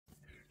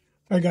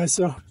Alright guys,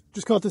 so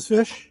just caught this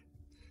fish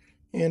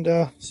and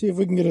see if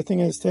we can get a thing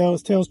in his tail.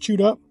 His tail's chewed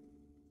up.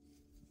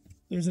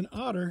 There's an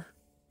otter.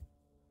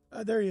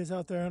 There he is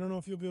out there. I don't know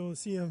if you'll be able to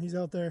see him. He's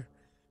out there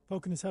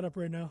poking his head up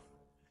right now.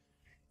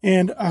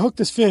 And I hooked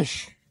this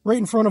fish right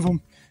in front of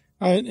him.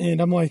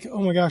 And I'm like,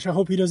 oh my gosh, I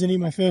hope he doesn't eat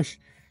my fish.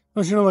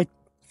 But you know, like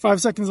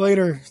 5 seconds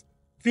later,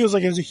 feels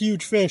like it was a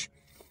huge fish.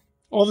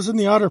 All of a sudden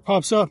the otter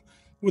pops up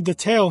with the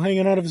tail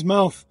hanging out of his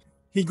mouth.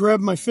 He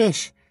grabbed my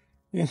fish.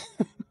 And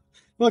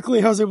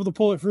luckily I was able to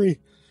pull it free.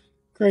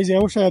 Crazy, I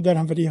wish I had that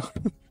on video.